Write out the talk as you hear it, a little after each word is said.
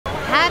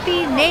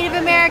Happy Native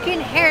American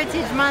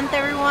Heritage Month,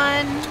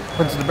 everyone.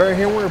 Princess the Bear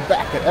here. We're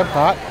back at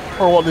EPCOT,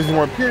 or Walt Disney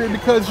World period,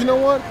 because you know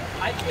what?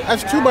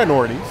 As two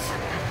minorities,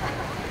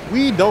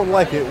 we don't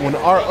like it when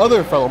our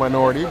other fellow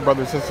minorities,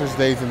 brothers, sisters,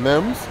 theys, and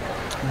thems,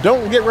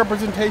 don't get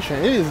representation.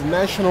 It is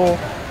National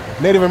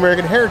Native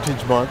American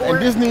Heritage Month, and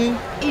Disney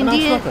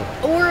announced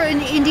nothing. Or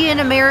an Indian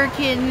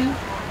American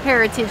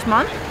Heritage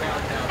Month,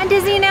 and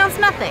Disney announced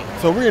nothing.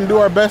 So we're going to do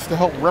our best to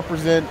help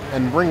represent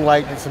and bring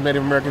light to some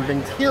Native American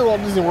things here at Walt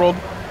Disney World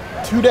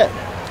today.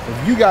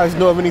 If you guys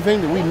know of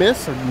anything that we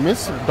miss or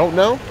don't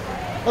know,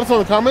 let us know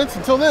in the comments.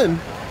 Until then,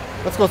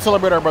 let's go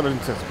celebrate our brothers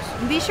and sisters.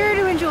 And be sure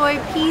to enjoy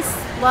peace,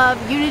 love,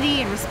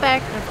 unity, and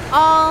respect of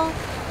all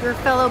your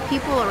fellow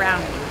people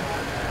around you.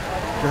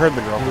 You heard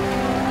the girl.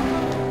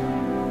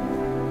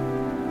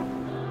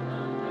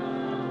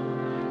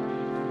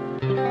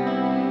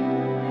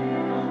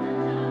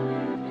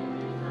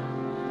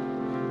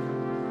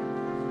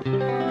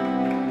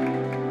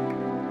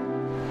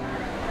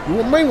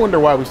 You may wonder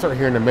why we start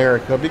here in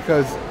America,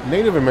 because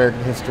Native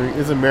American history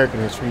is American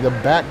history. The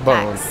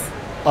backbone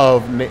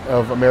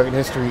of American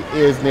history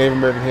is Native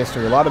American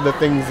history. A lot of the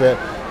things that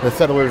the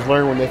settlers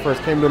learned when they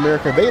first came to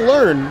America, they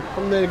learned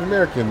from Native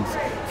Americans,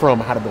 from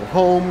how to build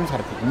homes, how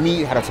to cook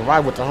meat, how to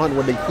survive, what to hunt,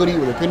 what they could eat,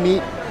 what they couldn't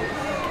eat,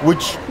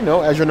 which, you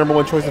know, as your number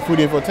one choice of food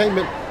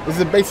infotainment, is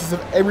the basis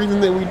of everything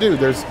that we do.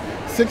 There's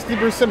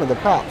 60% of the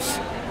crops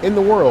in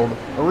the world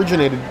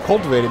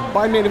cultivated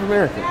by Native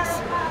Americans.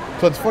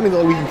 So it's funny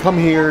that we can come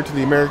here to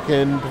the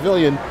American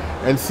Pavilion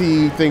and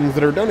see things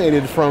that are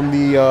donated from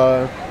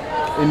the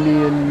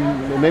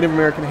Native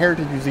American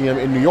Heritage Museum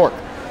in New York.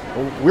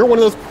 We're one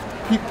of those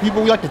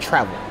people, we like to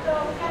travel.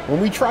 When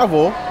we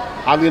travel,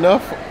 oddly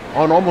enough,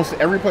 on almost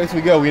every place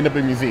we go, we end up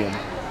in a museum.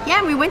 Yeah,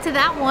 and we went to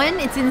that one.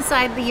 It's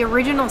inside the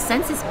original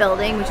census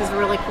building, which is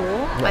really cool,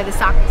 by the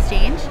Stock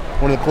Exchange.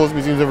 One of the coolest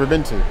museums I've ever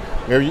been to.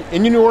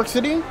 In New York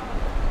City,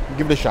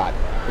 give it a shot.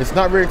 It's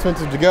not very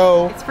expensive to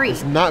go. It's free.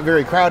 It's not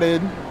very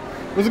crowded.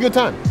 It was a good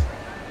time.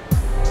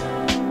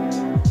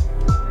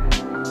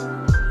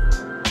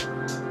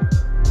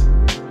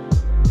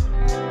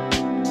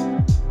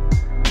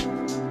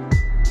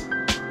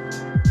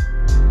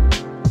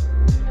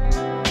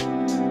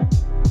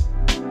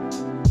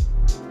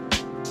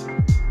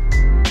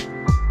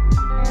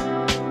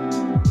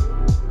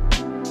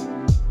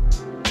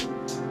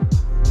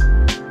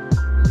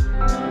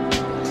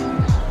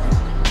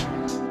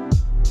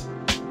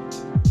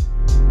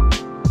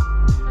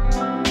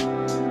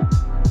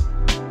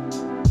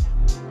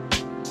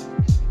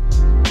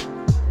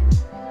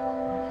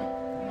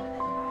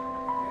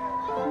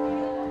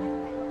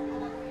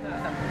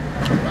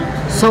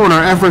 So in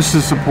our efforts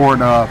to support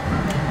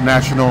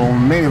National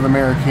Native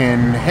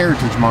American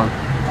Heritage Month,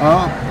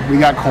 we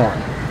got corn.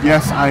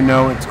 Yes, I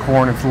know it's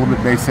corn, it's a little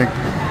bit basic,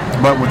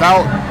 but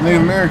without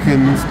Native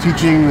Americans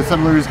teaching the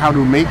settlers how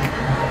to make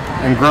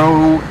and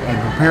grow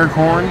and prepare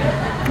corn,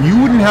 you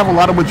wouldn't have a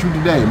lot of what you eat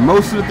today.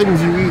 Most of the things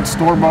you eat,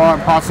 store-bought,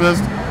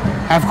 processed,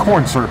 have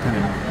corn syrup in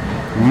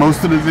it.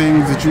 Most of the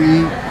things that you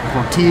eat,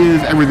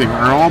 tortillas, everything,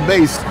 are all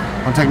based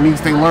on techniques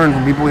they learned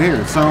from people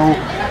here. So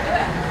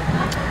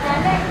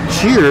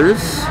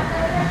cheers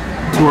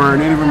to our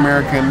Native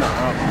American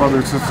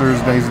brothers,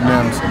 sisters, days, and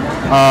thems.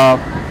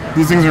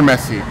 These things are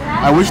messy.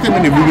 I wish they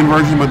made a vegan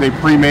version, but they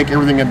pre-make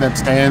everything at that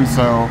stand,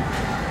 so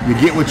you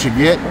get what you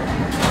get.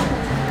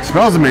 It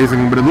smells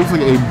amazing, but it looks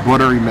like a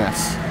buttery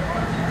mess.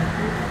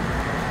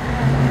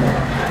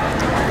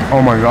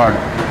 Oh my god.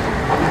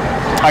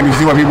 I can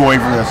see why people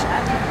wait for this.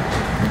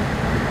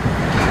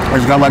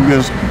 It's got like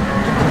this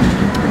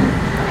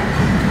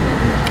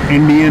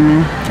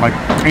Indian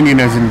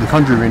as in the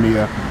country of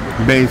India,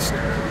 based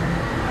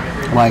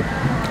like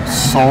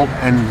salt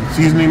and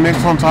seasoning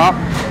mix on top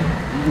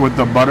with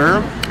the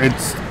butter.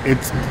 It's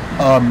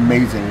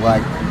amazing.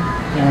 Like,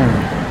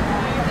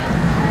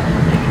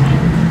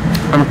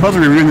 I'm supposed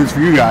to be reviewing this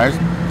for you guys.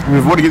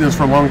 We've wanted to get this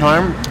for a long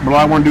time, but all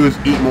I want to do is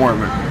eat more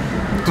of it.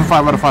 It's a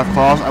 5 out of 5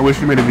 claws. I wish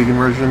we made a vegan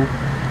version.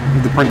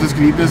 If the princess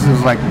could eat this,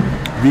 is like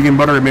vegan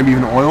butter and maybe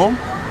even oil.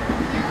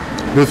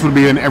 This would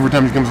be an every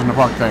time she comes from the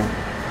park thing.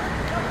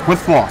 With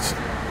floss.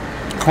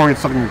 Corn gets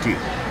stuck in your teeth.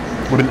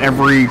 With an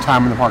every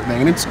time in the park thing.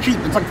 And it's cheap.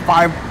 It's like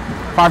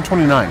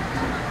 $5.29.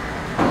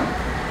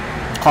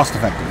 Cost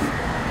effective.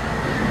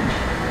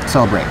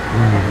 Celebrate.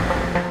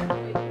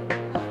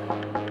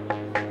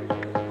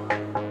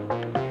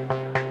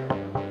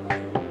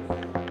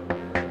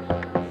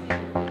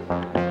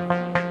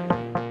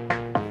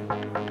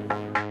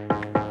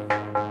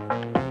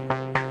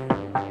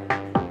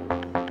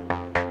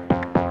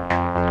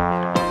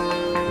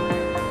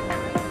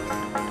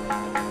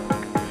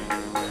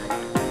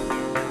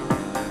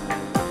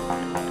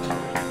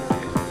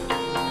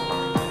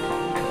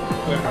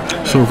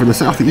 So for the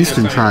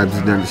southeastern tribes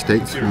of the United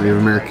States, for Native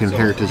American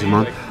Heritage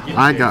Month,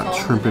 I got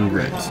shrimp and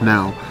grits.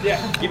 Now,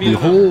 the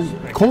whole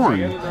corn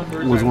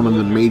was one of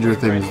the major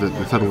things that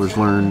the settlers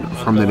learned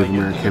from Native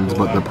Americans,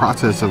 but the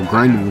process of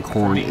grinding the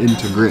corn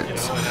into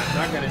grits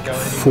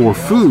for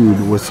food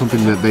was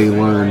something that they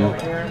learned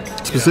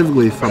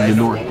specifically from the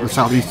north or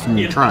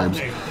southeastern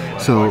tribes.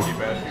 So,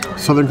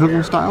 Southern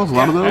cooking styles, a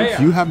lot of those,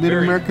 you have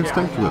Native American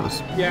stamp to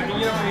those.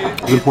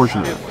 A good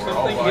portion of it.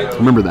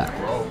 Remember that.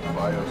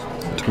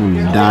 Just going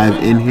to dive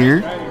in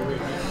here.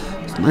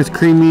 It's nice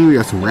creamy. We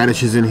got some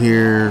radishes in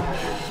here.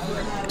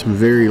 Some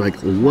very like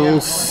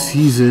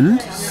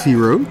well-seasoned sea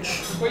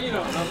roach.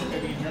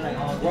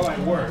 While I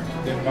work,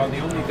 then about the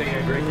only thing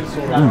I drink is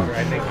soda water.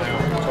 I make my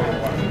own soda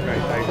water,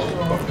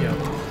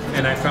 right?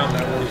 And I found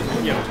that really,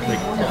 you know, like,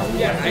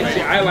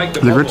 I like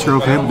the grits are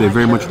okay, but they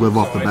very much live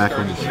off the back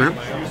of the shrimp.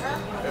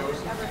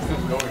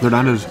 They're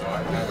not as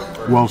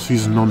well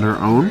seasoned on their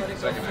own,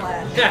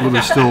 but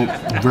they're still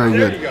very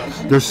good.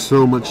 There's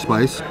so much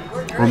spice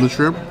on the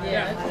shrimp.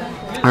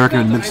 I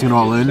recommend mixing it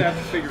all in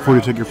before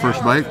you take your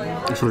first bite.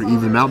 It sort of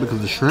even out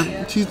because the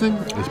shrimp seasoning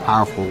is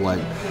powerful.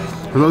 Like,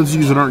 for those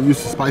of you that aren't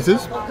used to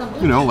spices,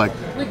 you know, like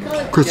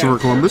Christopher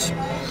Columbus, it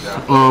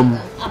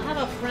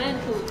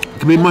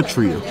can be much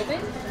for you.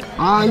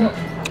 I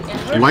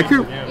like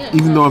it,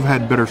 even though I've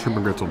had better shrimp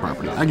and grits on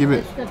property. I give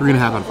it 3.5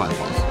 out of 5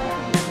 stars.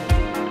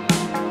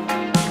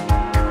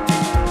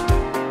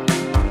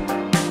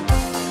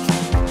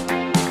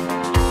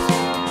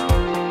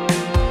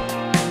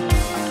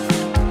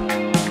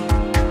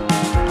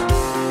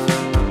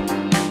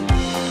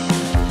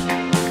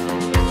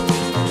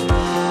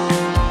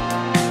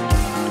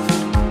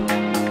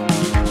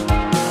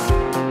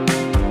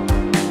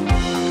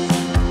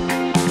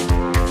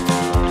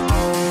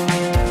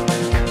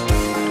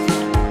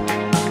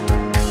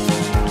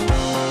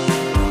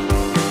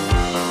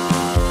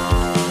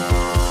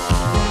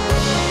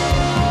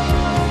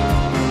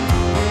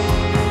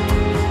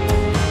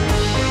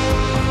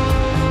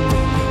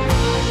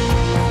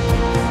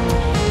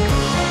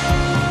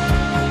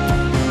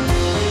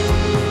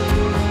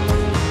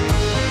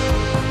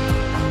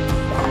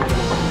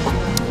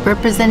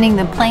 Representing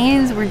the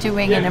plains, we're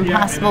doing an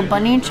impossible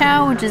bunny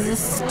chow, which is a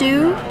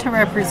stew to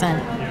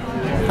represent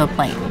the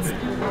plains.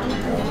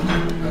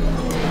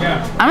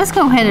 I'm just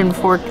go ahead and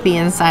fork the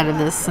inside of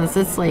this since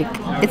it's like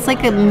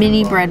a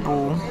mini bread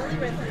bowl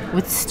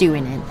with stew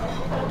in it.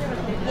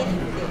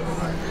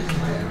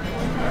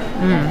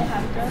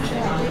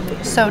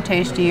 So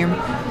tasty.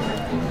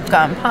 It's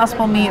got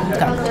impossible meat, it's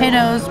got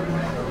potatoes,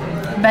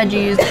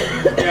 veggies,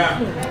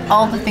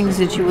 all the things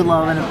that you would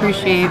love and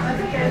appreciate.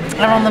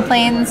 And on the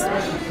plains,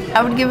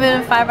 I would give it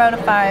a 5 out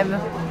of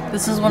 5.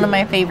 This is one of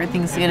my favorite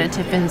things to get at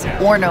Tiffin's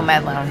or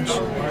Nomad Lounge.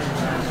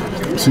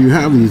 So you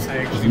have these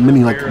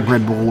mini like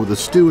bread bowl with a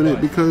stew in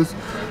it because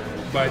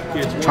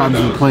tribes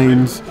of the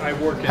plains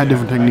had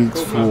different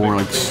techniques for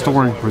like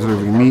storing,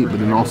 preserving meat, but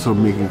then also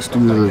making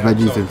stews of the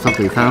veggies and stuff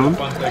they found,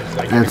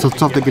 and some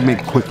stuff they could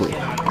make quickly.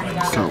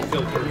 So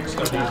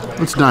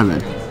let's dive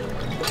in.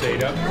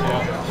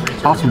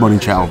 Awesome bunny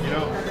chow.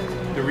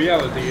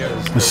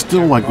 It's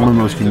still like one of the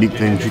most unique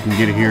things you can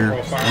get here,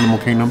 Animal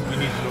Kingdom.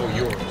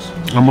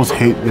 I almost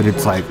hate that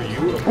it's like,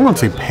 I won't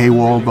say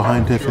paywall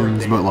behind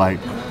Tiffin's, but like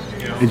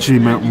it should be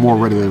more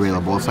readily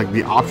available. It's like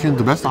the options,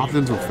 the best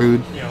options for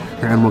food here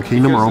in Animal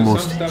Kingdom are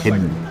almost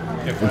hidden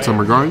in some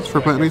regards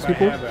for plant-based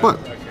people, but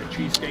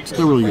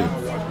still really good.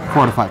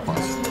 4 out of 5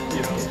 plus.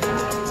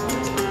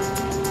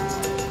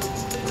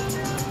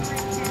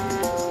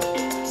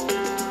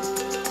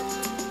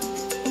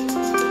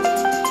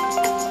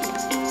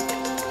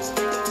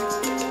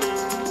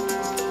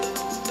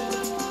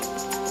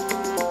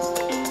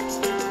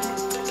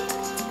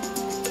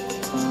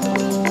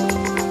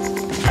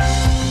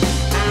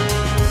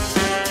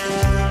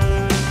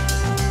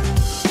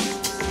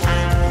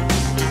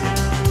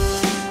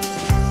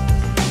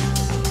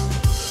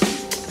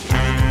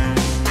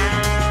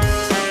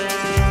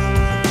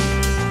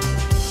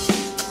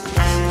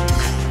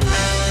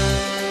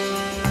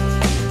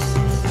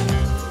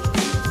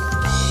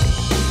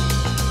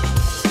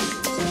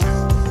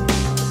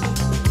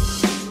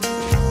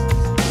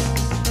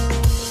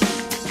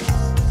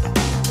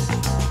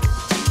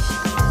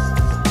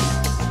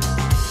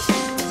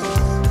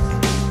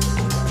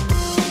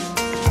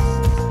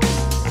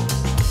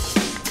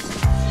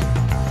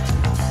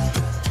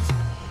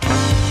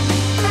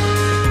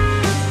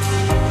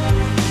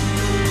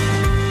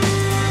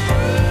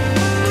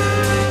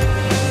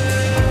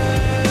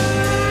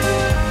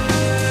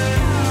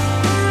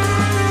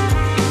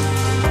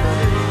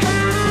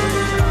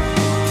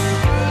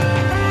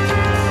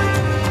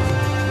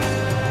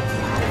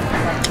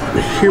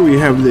 Here we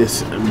have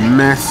this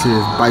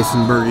massive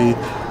bison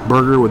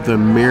burger with the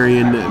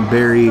Marion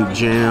berry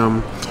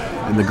jam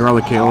and the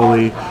garlic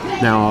aioli.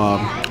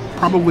 Now,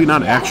 probably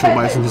not actual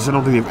bison because I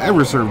don't think they've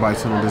ever served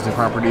bison on Disney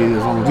property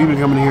as long as we've been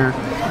coming here.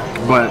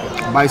 But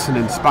bison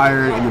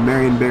inspired, and the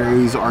Marion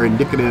berries are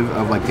indicative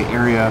of like the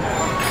area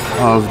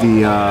of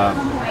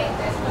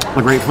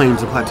the Great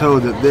Plains of Plateau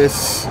that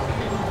this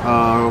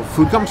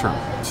food comes from.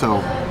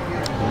 So,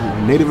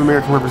 Native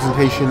American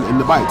representation in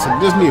the bites. And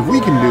Disney, if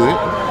we can do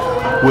it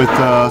with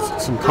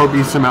some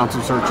copious amounts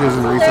of searches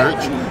and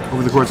research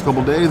over the course of a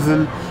couple days,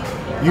 then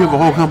you have a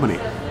whole company.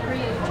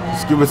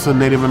 Just give us a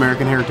Native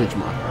American Heritage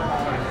Month.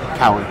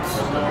 Cowards.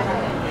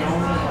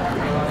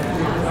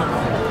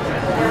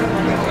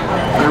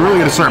 I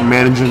really got to start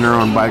managing their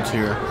own bites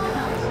here.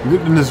 You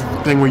get in this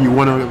thing where you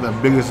want to get the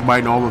biggest bite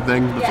and all the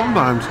things, but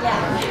sometimes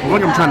I feel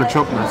like I'm trying to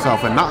choke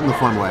myself, and not in the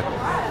fun way.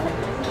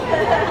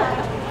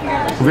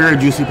 Very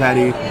juicy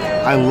patty.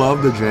 I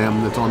love the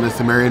jam that's on this.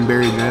 The Marion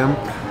berry jam.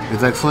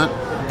 It's excellent.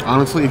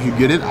 Honestly, if you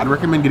get it, I'd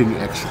recommend getting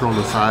extra on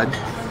the side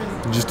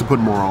just to put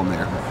more on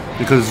there,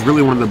 because it's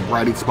really one of the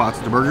brightest spots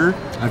of the burger.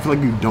 I feel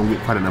like you don't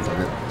get quite enough of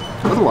it.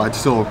 Otherwise,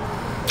 still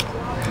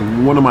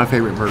one of my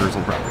favorite burgers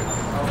on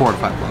property. 4 out of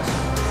 5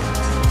 plus.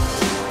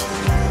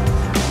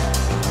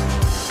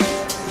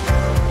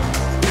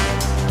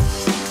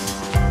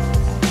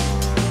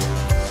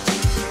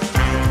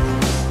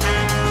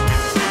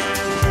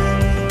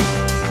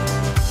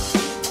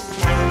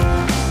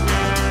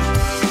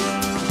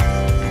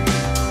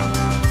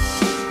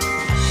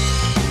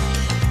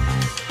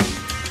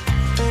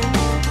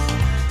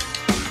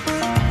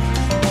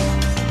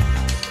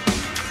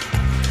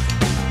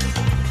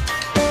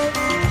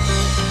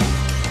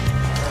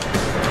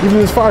 Even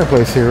this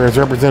fireplace here is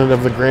representative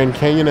of the Grand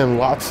Canyon and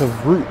lots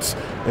of roots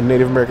in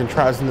Native American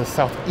tribes in the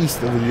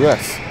southeast of the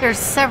U.S. There's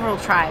several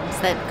tribes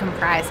that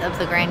comprise of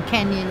the Grand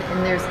Canyon,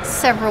 and there's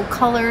several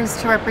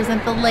colors to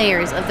represent the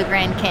layers of the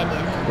Grand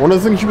Canyon. One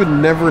of the things you would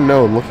never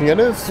know looking at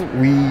it,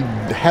 we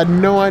had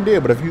no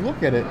idea, but if you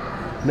look at it,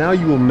 now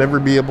you will never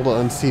be able to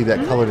unsee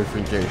that color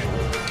differentiation.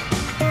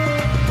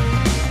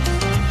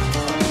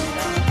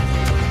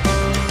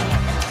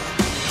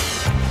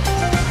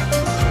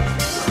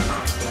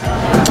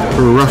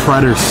 Rough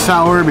Riders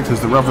sour,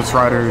 because the roughest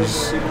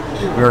riders,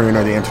 we already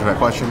know the answer to that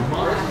question.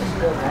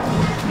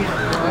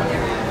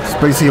 It's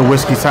basically a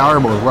whiskey sour,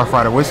 but with Rough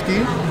Rider whiskey.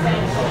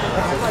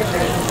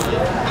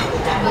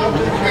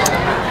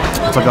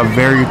 It's like a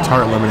very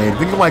tart lemonade.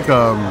 Think of like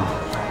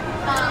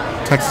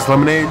Texas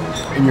lemonade,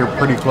 and you're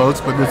pretty close,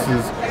 but this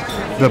is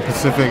the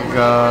Pacific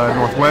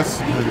Northwest,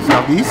 the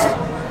Southeast.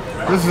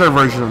 This is their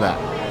version of that.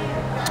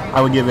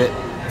 I would give it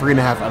 3.5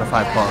 out of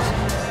 5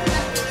 claws.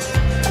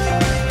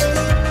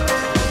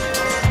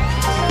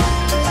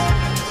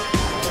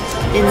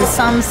 In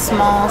some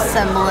small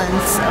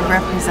semblance of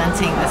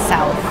representing the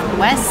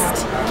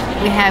Southwest,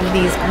 we have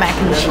these mac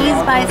and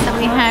cheese bites that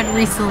we had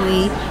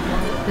recently.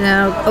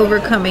 Now,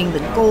 overcoming the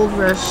gold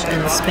rush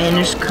and the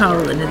Spanish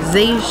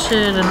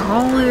colonization and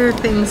all other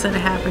things that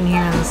happen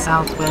here in the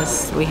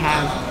Southwest, we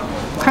have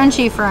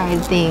crunchy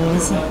fried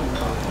things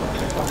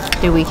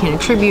that we can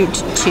attribute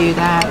to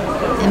that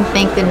and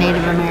thank the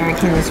Native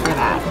Americans for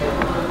that.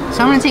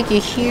 So I'm going to take a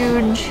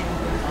huge,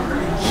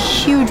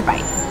 huge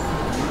bite.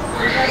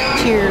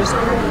 Cheers.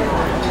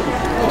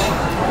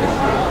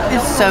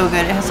 It's so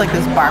good. It has like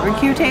this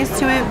barbecue taste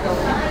to it.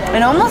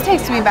 It almost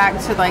takes me back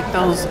to like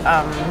those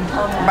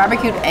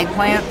barbecued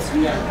eggplants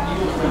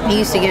you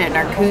used to get at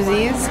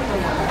Narcoossee's,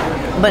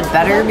 but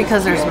better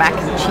because there's mac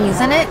and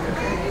cheese in it.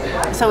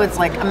 So it's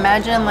like,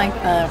 imagine like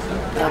the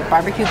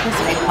barbecue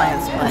crispy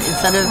eggplants, but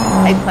instead of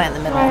eggplant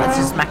in the middle, it's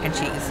just mac and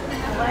cheese.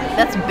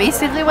 That's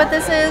basically what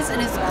this is. It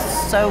is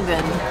so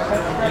good.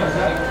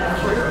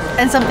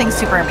 And something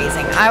super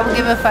amazing. I will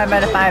give it a 5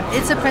 out of 5.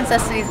 It's a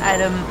Princess Cities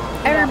item.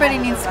 Everybody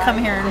needs to come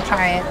here and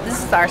try it.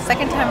 This is our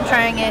second time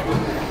trying it.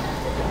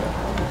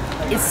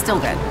 It's still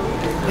good.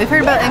 We've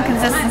heard about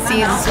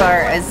inconsistencies as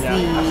far as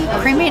the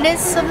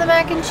creaminess of the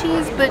mac and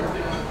cheese, but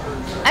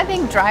I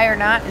think dry or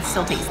not, it's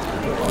still tasty.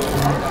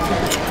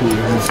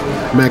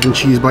 Mac and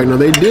cheese bite. Now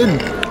they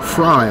did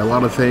fry a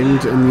lot of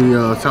things in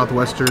the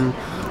southwestern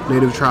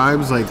native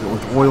tribes, like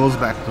with oils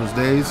back in those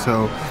days.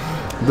 So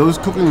those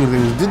cooking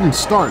things didn't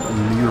start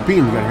when the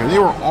Europeans got here. They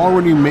were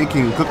already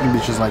making cooking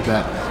dishes like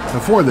that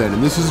before then,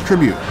 and this is a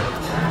tribute.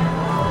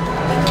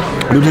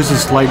 There's just a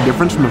slight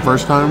difference from the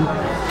first time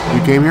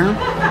we came here.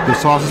 The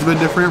sauce is a bit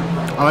different.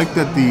 I like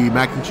that the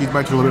mac and cheese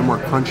bites are a little bit more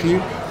crunchy,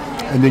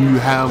 and then you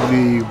have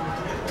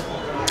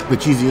the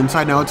cheesy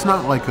inside. Now it's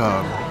not like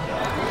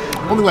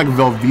only like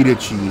Velveeta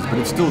cheese, but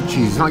it's still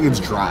cheese. It's not like it's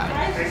dry.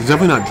 It's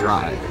definitely not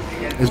dry.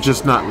 It's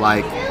just not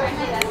like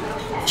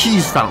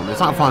cheese fountain.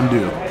 It's not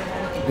fondue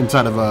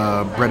inside of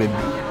a breaded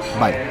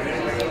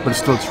bite, but it's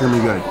still extremely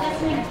good.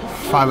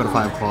 5 out of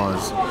 5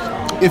 claws.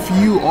 If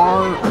you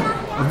are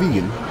a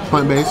vegan,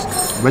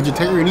 plant-based,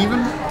 vegetarian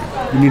even,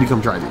 you need to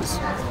come try these.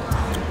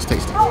 It's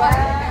tasty.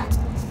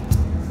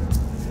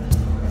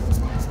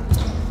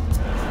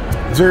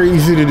 It's very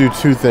easy to do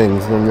two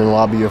things when you're in the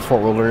lobby of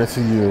Fort Wilderness.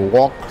 You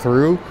walk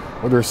through,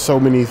 where there's so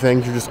many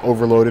things, you're just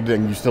overloaded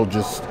and you still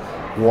just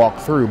walk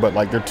through. But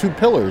like, there are 2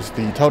 pillars,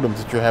 the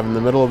totems that you have in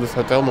the middle of this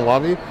hotel in the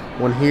lobby,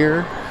 one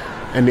here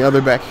and the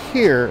other back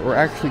here, were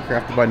actually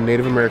crafted by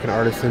Native American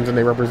artisans, and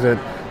they represent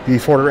the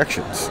 4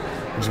 directions,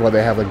 which is why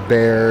they have like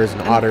bears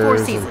and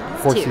otters.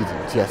 4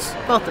 seasons, yes.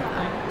 Both of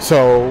them.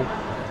 So,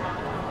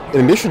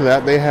 in addition to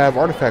that, they have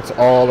artifacts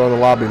all around the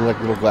lobby, like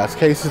little glass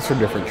cases from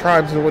different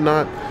tribes and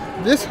whatnot.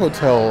 This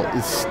hotel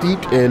is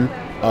steeped in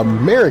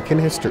American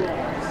history,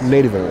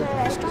 Native American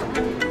history.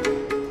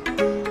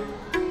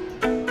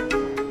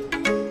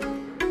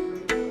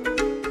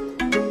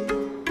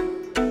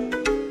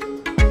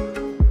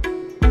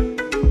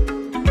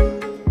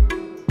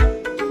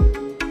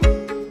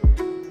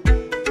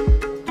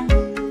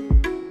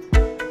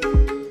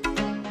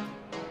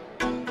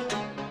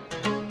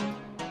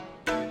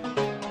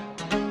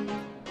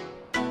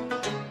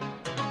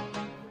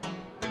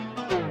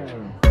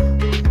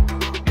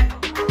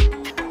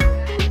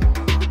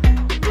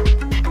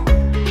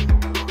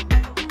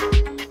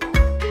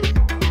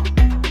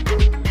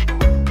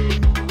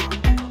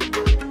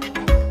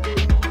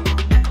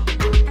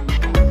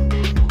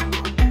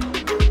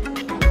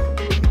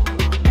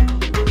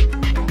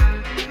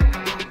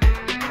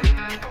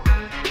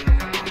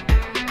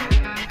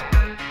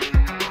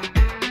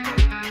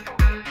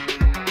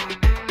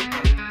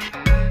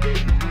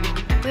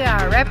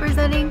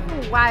 representing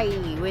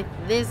Hawaii with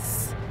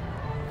this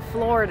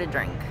Florida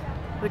drink.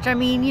 Which, I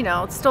mean, you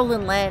know, it's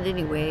stolen land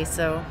anyway,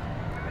 so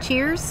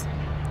cheers.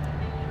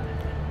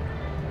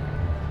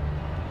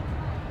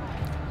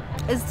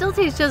 It still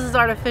tastes just as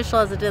artificial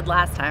as it did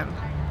last time.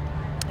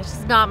 It's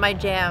just not my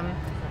jam.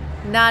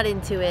 Not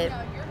into it.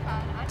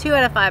 2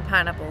 out of 5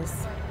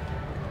 pineapples.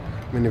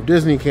 I mean, if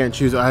Disney can't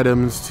choose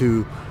items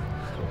to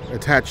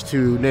attach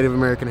to Native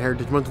American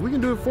Heritage Month, we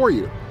can do it for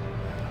you.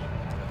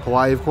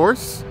 Hawaii, of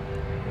course,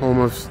 home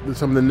of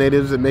some of the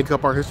natives that make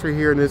up our history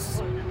here in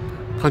this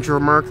country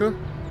of America.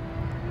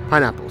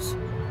 Pineapples.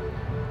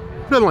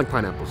 Who doesn't like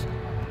pineapples?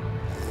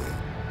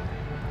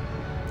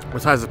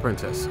 Besides the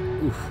princess.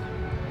 Oof.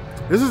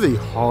 This is a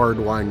hard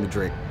wine to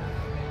drink.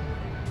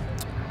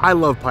 I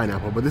love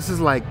pineapple, but this is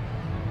like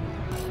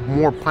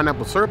more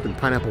pineapple syrup than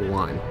pineapple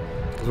wine.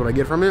 Is what I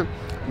get from it.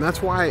 And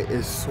that's why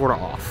it's sort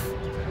of off.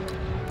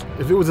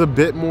 If it was a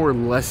bit more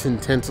less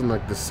intense on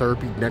like the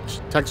syrupy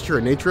texture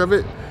and nature of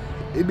it,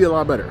 it'd be a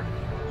lot better.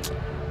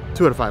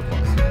 2 out of 5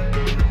 plus.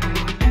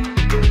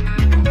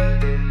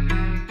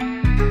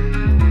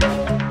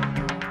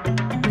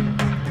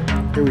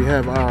 Here we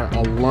have our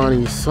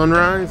Alani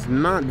Sunrise,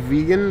 not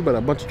vegan, but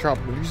a bunch of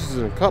tropical juices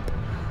in a cup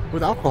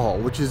with alcohol,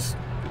 which is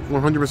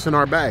 100%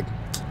 our bag.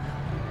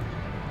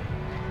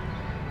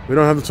 We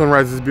don't have the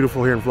sunrise this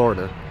beautiful here in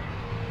Florida.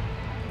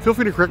 Feel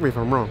free to correct me if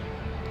I'm wrong.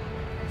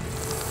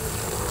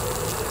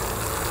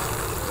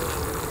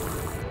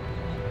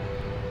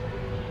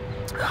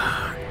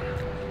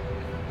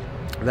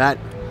 That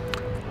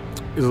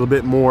is a little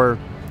bit more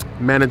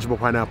manageable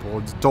pineapple.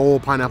 It's dull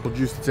pineapple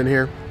juice that's in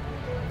here,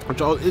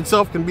 which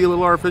itself can be a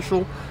little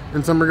artificial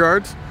in some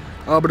regards,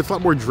 but it's a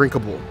lot more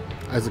drinkable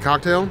as a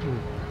cocktail.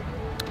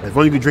 If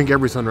only you could drink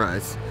every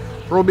sunrise,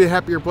 the world would be a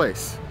happier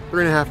place.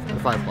 3.5 out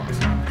of 5 plus.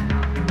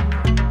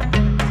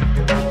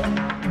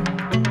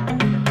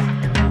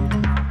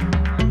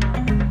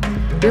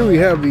 Here we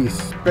have the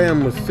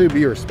spam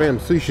musubi, or spam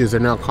sushi as they're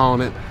now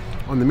calling it,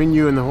 on the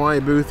menu in the Hawaii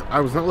booth. I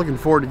was not looking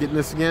forward to getting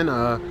this again.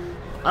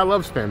 I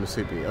love spam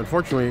musubi.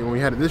 Unfortunately, when we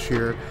had it this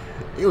year,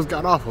 it was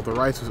god awful. The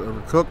rice was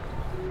overcooked.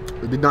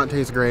 It did not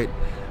taste great,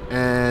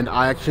 and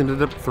I actually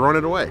ended up throwing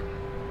it away.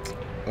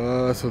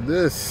 So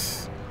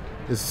this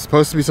is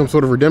supposed to be some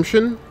sort of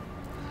redemption.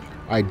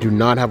 I do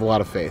not have a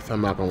lot of faith,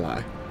 I'm not gonna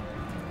lie.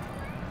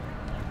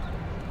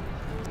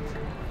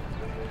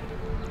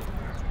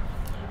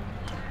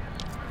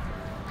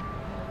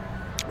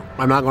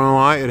 I'm not gonna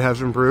lie, it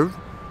has improved,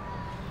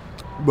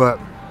 but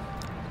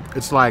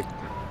it's like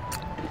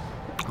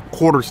a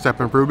quarter step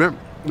improvement.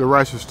 The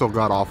rice is still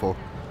god awful.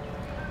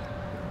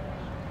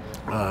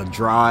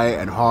 Dry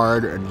and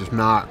hard and just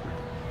not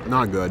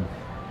good.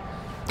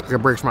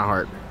 It breaks my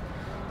heart.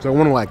 So I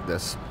want to like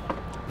this.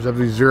 There's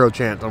absolutely 0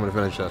 chance I'm going to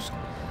finish this.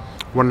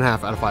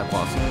 1.5 out of 5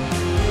 plus.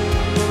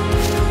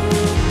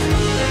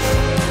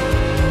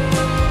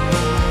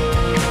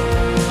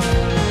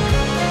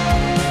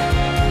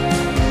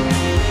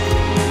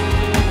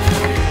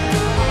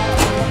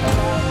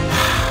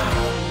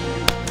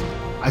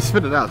 I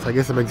spit it out, so I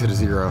guess it makes it a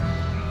 0.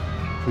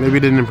 Maybe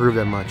it didn't improve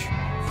that much.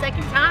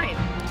 Second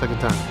time. Second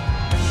time.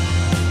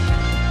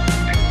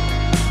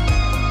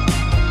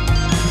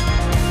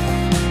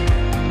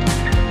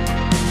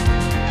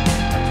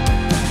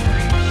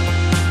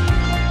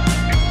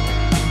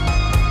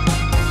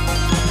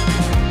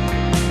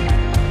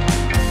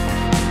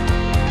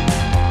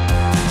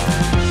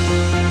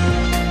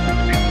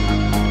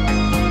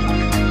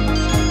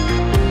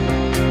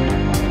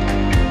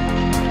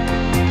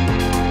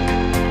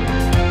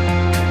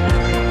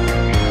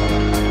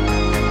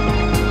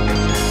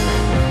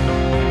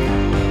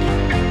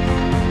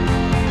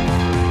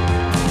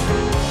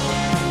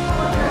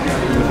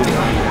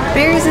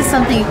 Berries is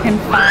something you can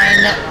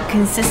find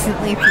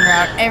consistently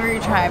throughout every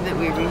tribe that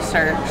we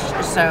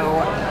researched.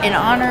 So in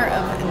honor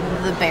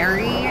of the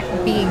berry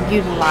being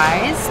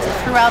utilized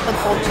throughout the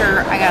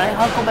culture, I got a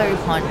huckleberry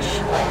punch.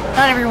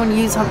 Not everyone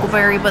uses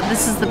huckleberry, but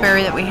this is the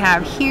berry that we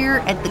have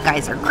here at the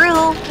Geyser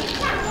Grill.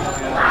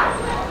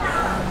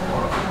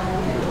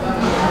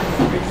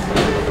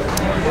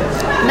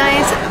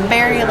 Nice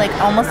berry, like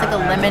almost like a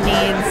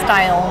lemonade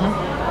style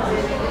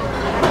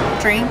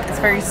drink. It's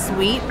very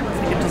sweet. It's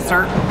like a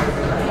dessert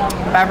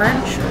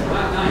beverage.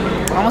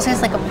 Almost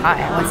tastes like a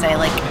pie, I would say.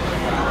 Like,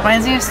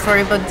 reminds me of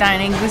Storybook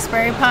Dining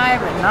gooseberry pie,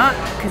 but not,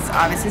 because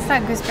obviously it's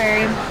not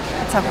gooseberry,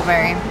 it's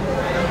huckleberry.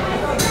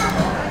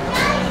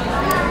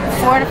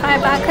 4 out of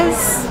 5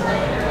 vodkas.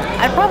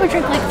 I'd probably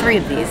drink like 3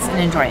 of these and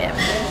enjoy it.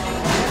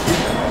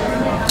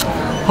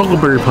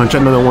 Huckleberry punch, I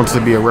know that wants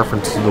to be a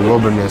reference to the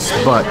wilderness,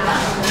 but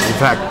the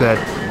fact that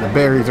the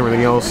berries,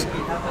 everything else,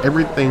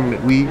 everything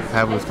that we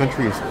have in this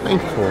country is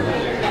thankful.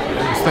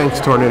 It's thanks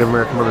to our Native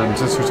American brothers and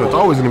sisters, so it's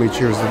always going to be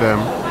cheers to them,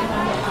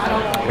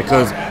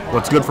 because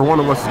what's good for one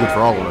of us is good for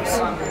all of us.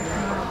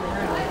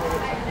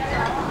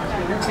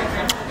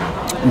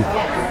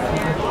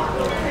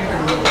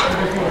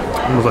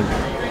 Almost like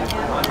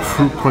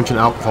fruit punch and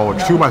alcohol,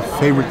 which are 2 of my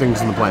favorite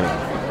things on the planet.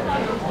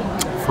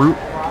 Fruit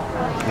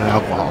and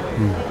alcohol.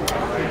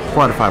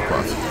 4 out of 5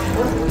 plus.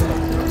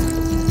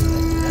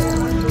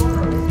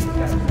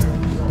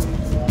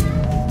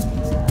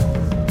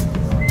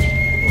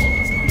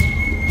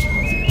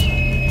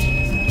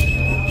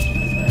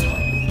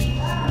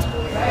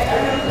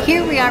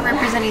 here we are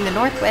representing the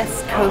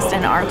Northwest Coast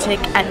and Arctic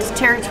at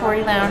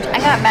Territory Lounge. I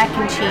got mac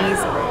and cheese.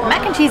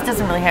 Mac and cheese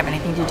doesn't really have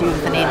anything to do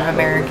with the Native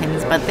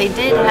Americans, but they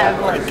did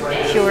have like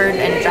cured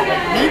and dried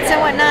meats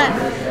and whatnot.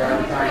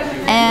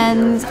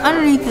 And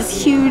underneath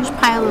this huge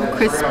pile of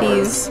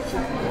Crispies,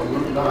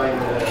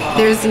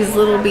 there's these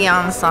little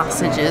Beyond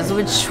sausages,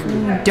 which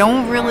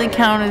don't really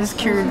count as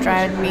cured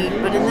dried meat,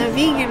 but in the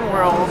vegan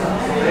world,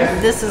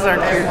 this is our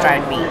cured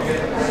dried meat.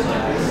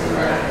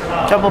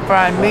 Double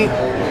fried meat.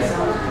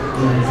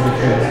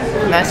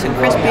 Nice and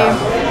crispy.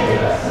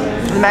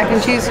 The mac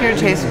and cheese here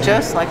tastes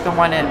just like the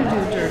one at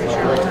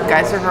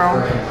Geyser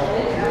Grove.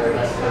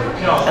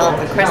 I love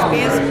the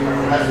Crispies.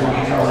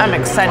 I'm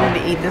excited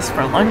to eat this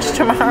for lunch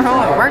tomorrow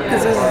at work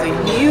because this is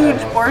a huge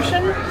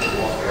portion.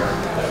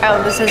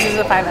 Oh, this is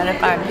a 5 out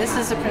of 5. This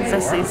is a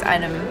Princess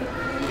item.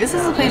 This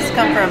is a place to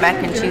come for a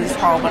mac and cheese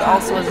haul, but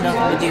also has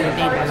nothing to do with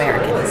Native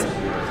Americans.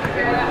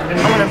 I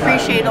want to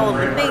appreciate all of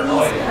the things.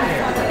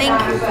 Thank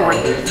you for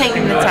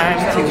taking the time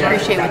to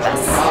appreciate with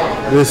us.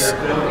 This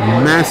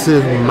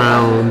massive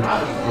mound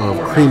of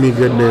creamy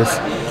goodness.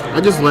 I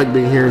just like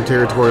being here in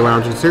Territory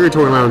Lounge. And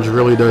Territory Lounge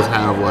really does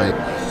have like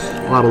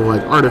a lot of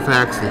like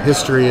artifacts and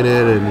history in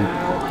it and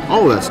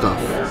all of that stuff.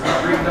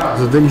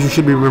 The things you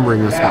should be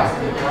remembering this month.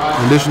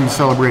 In addition to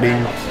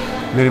celebrating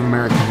Native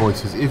American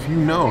voices, if you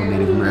know a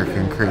Native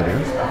American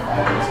creative,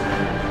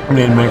 a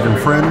Native American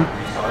friend,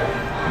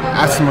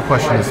 ask them a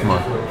question this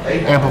month.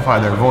 Amplify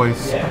their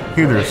voice,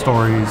 hear their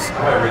stories,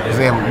 because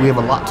we have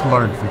a lot to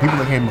learn from people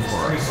that came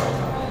before us.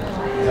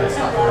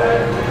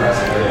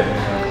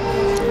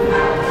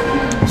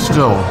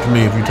 Still, to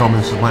me, if you told me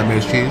this is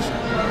plant-based cheese,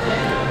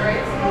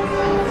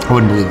 I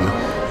wouldn't believe you.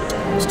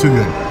 It's too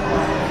good.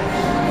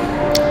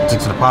 It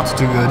sticks in the pot's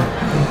too good.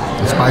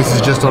 The spice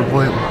is just on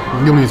point.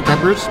 You give me these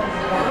peppers,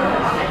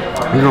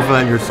 you go for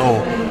that in your soul.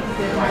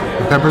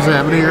 The peppers I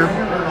have in here,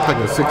 it's like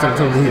a 6 out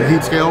of 10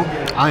 heat scale.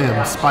 I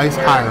am spice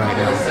high right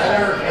now.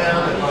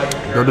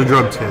 Go to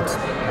drugs, kids.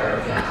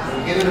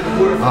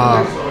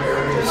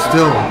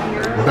 Still,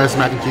 best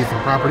mac and cheese in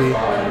the property.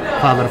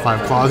 5 out of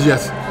 5 claws.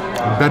 Yes,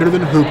 better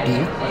than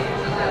Hoopty.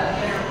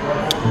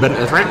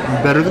 That's right,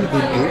 better than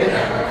Hoopty.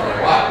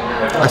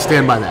 I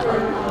stand by that.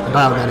 I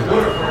die with that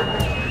anyway.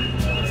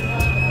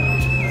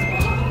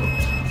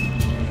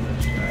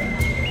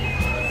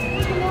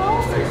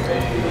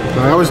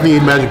 I always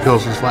need magic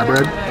pills for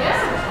flatbread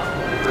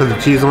because of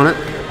the cheese on it.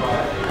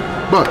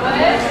 But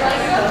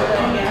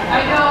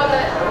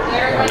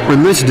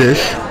in this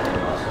dish,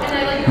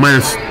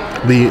 minus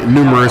the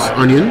numerous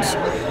onions,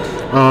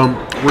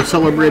 we're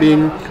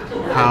celebrating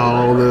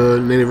how the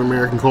Native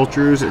American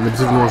cultures in the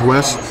Pacific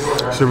Northwest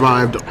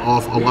survived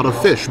off a lot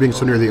of fish, being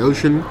so near the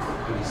ocean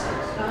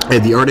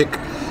and the Arctic.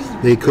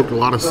 They cooked a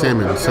lot of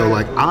salmon. So,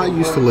 like, I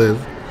used to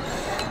live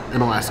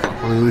in Alaska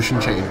on the Aleutian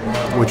chain,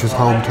 which is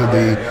home to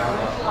the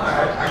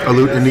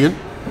Aleut Indian,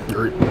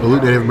 or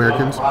Aleut Native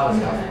Americans.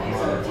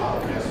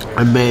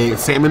 And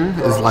salmon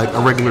is like a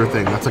regular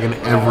thing. That's like an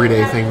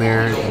everyday thing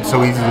there. It's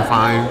so easy to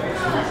find.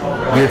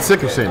 You get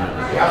sick of salmon.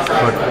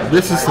 But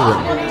this is to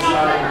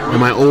them in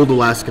my old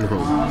Alaskan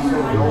home.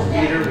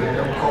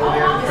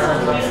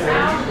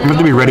 You have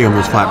to be ready on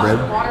this flatbread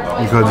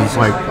because it's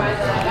like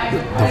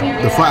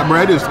the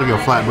flatbread is like a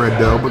flatbread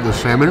dough, but the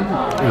salmon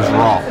is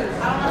raw.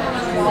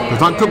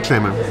 It's not cooked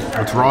salmon.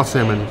 It's raw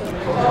salmon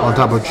on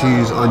top of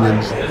cheese,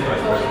 onions,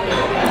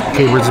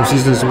 capers, some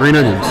seasoning, some green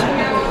onions.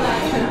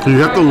 So you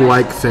have to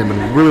like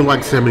salmon, really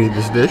like salmon in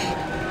this dish.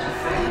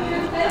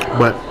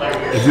 But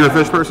if you're a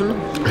fish person,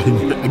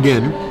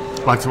 again,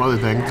 like some other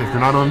things, if you're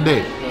not on a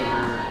date,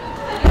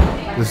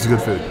 this is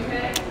good food.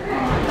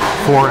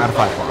 4 out of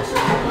 5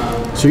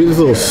 claws. So you get this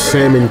little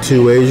salmon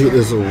two ways. You get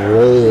this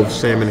roll of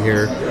salmon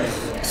here,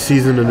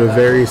 seasoned in a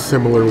very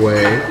similar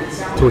way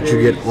to what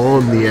you get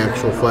on the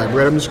actual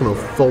flatbread. I'm just going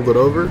to fold it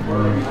over.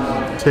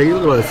 Take a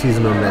little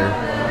seasoning on there.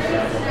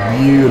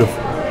 Beautiful.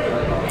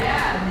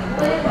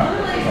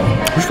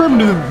 We should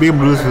probably be able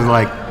to do this with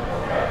like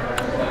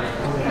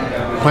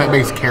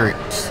plant-based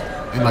carrots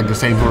in like the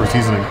same sort of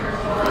seasoning.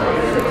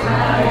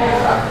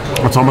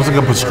 It's almost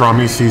like a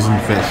pastrami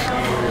seasoned fish.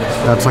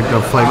 That's like the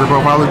flavor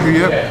profile that you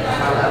get.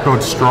 So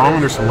it's strong,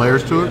 there's some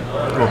layers to it,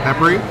 a little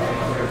peppery.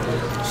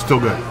 Still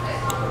good.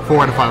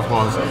 4 out of 5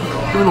 claws.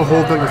 Giving the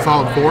whole thing a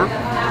solid 4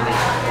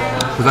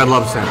 because I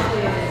love salmon,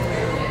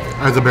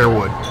 as a bear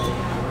would.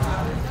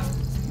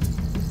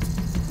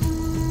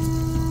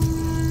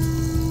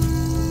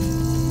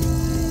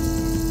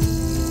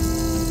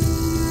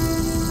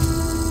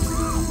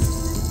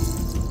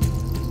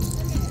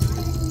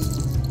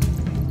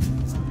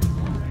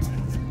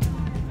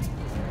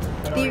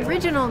 The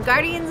original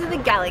Guardians of the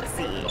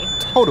Galaxy.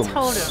 Totems.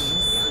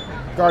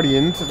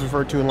 Guardians is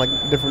referred to in like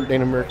different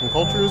Native American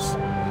cultures,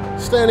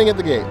 standing at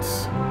the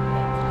gates.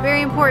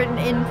 Very important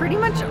in pretty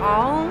much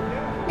all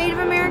Native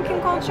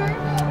American culture.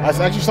 I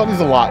actually saw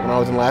these a lot when I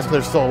was in Alaska.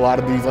 There's still a lot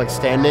of these like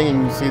standing,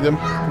 and you see them.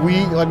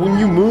 Like when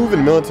you move in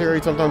the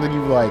military, sometimes they give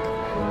you like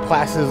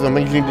classes on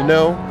things you need to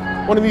know.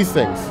 One of these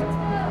things.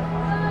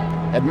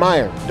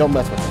 Admire, don't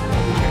mess with them.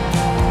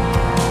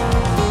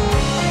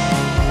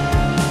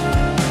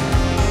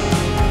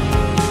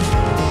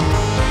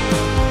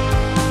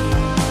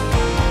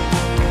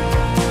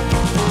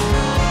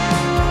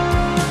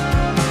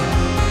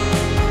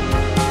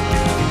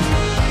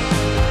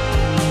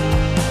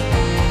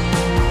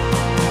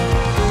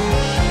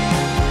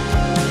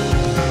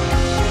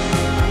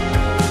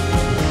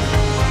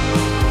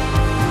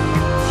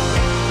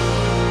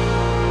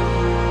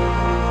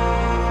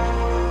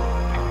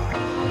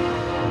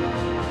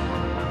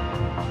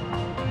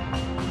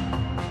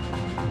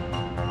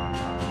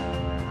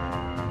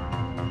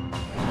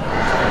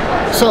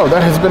 So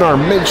that has been our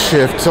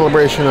makeshift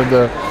celebration of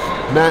the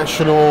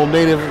National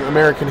Native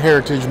American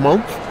Heritage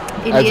Month.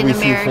 Indian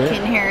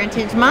American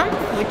Heritage Month,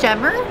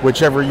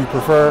 whichever you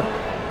prefer.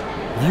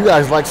 If you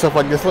guys like stuff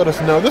like this, let us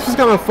know. This is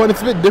kind of fun.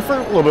 It's a bit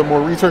different, a little bit more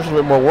research, a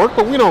little bit more work,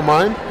 but we don't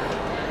mind.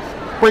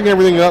 Bring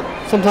everything up.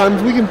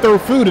 Sometimes we can throw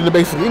food into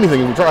basically anything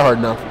if we try hard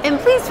enough. And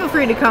please feel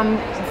free to come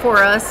for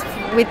us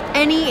with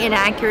any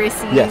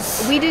inaccuracies.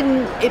 Yes. We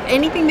didn't, if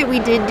anything that we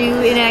did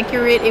do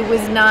inaccurate, it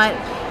was not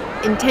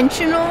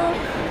intentional,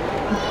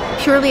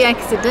 purely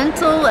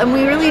accidental, and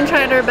we really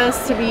tried our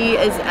best to be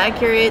as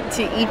accurate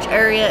to each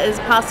area as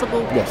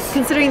possible. Yes.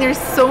 Considering there's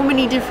so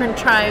many different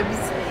tribes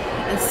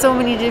and so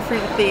many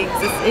different things,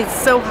 it's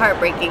so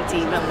heartbreaking to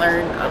even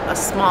learn a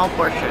small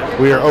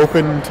portion. We are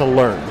open to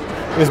learn.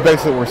 Is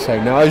basically what we're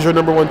saying. Now, as your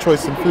 #1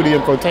 choice in foodie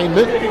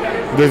infotainment,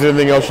 if there's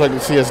anything else you'd like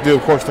to see us do,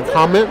 of course, the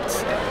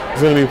comments.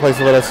 There's going to be a place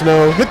to let us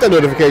know. Hit that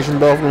notification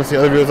bell if you want to see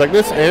other videos like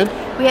this, and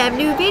we have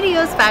new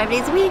videos 5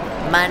 days a week: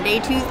 Monday,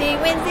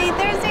 Tuesday, Wednesday,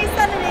 Thursday,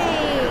 Saturday.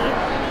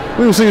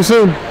 We will see you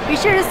soon. Be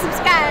sure to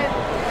subscribe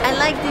and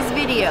like this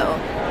video.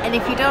 And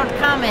if you don't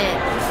comment,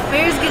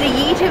 Bear's going to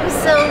yeet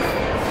himself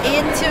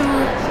into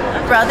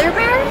Brother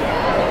Bear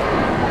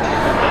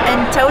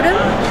and Totem.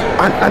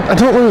 I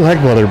don't really like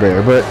Brother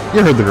Bear, but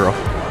you heard the girl.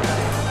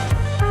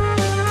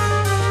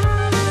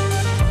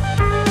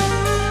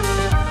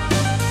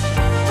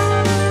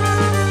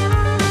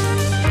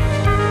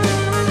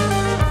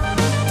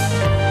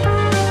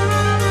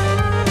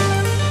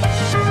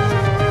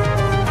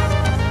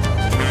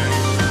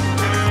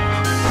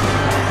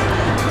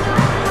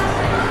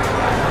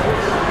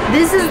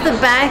 This is the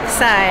back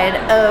side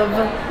of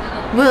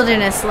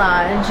Wilderness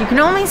Lodge. You can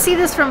only see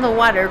this from the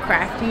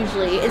watercraft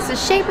usually. It's the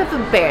shape of a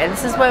bear.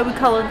 This is why we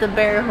call it the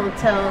Bear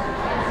Hotel.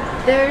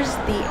 There's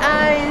the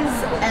eyes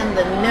and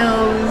the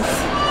nose.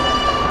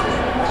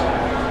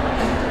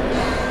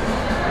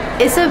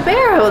 It's a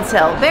bear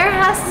hotel. Bear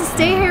has to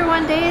stay here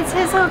one day. It's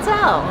his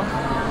hotel.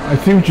 I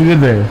see what you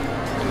did there.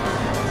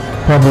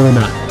 Probably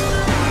not.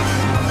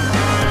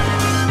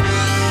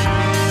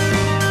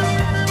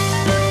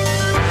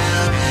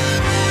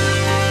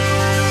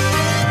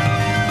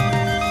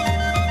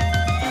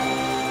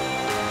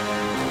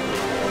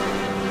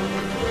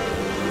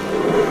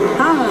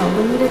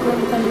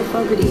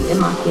 Fogity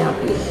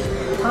Imakiapi,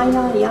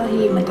 Taya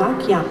Yahi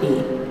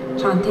Matakiapi,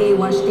 Chante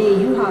Washte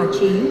Yuha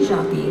Chi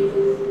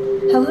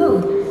Yujapi.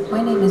 Hello,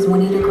 my name is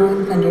Juanita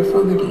Growing Thunder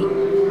Fogarty.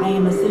 I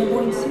am a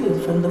Assiniboine Sioux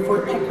from the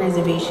Fort Peck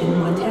Reservation,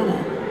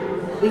 Montana.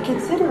 We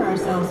consider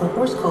ourselves a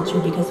horse culture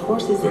because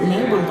horses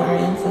enabled our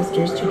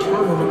ancestors to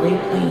travel the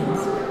Great Plains.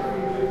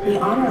 We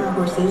honor our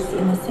horses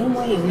in the same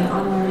way we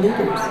honor our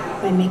leaders,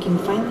 by making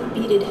finely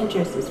beaded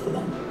headdresses for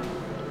them.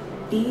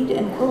 Bead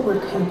and quill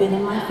work have been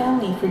in my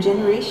family for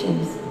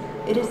generations.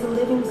 It is a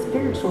living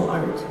spiritual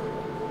art.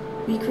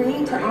 We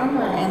create to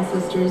honor our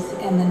ancestors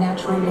and the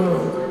natural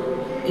world.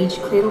 Each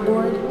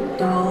cradleboard,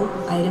 doll,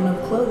 item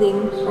of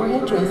clothing, or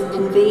headdress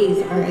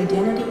conveys our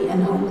identity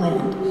and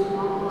homeland.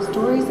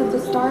 Stories of the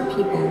star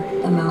people,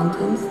 the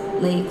mountains,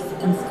 lakes,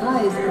 and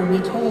skies are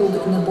retold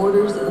in the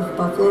borders of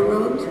buffalo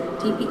robes,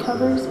 teepee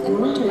covers, and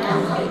winter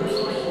cowhide.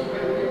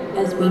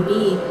 As we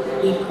bead,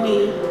 we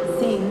pray,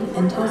 sing,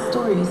 and tell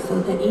stories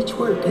so that each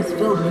work is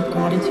filled with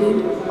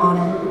gratitude,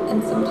 honor,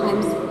 and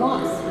sometimes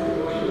loss.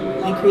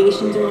 My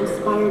creations are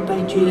inspired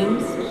by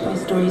dreams, by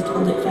stories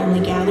told at family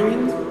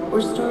gatherings,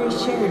 or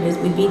stories shared as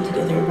we bead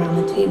together around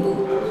the table.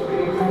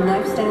 Our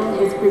lifestyle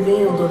has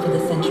prevailed over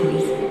the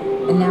centuries,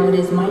 and now it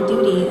is my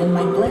duty and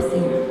my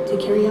blessing to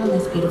carry on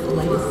this beautiful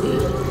legacy.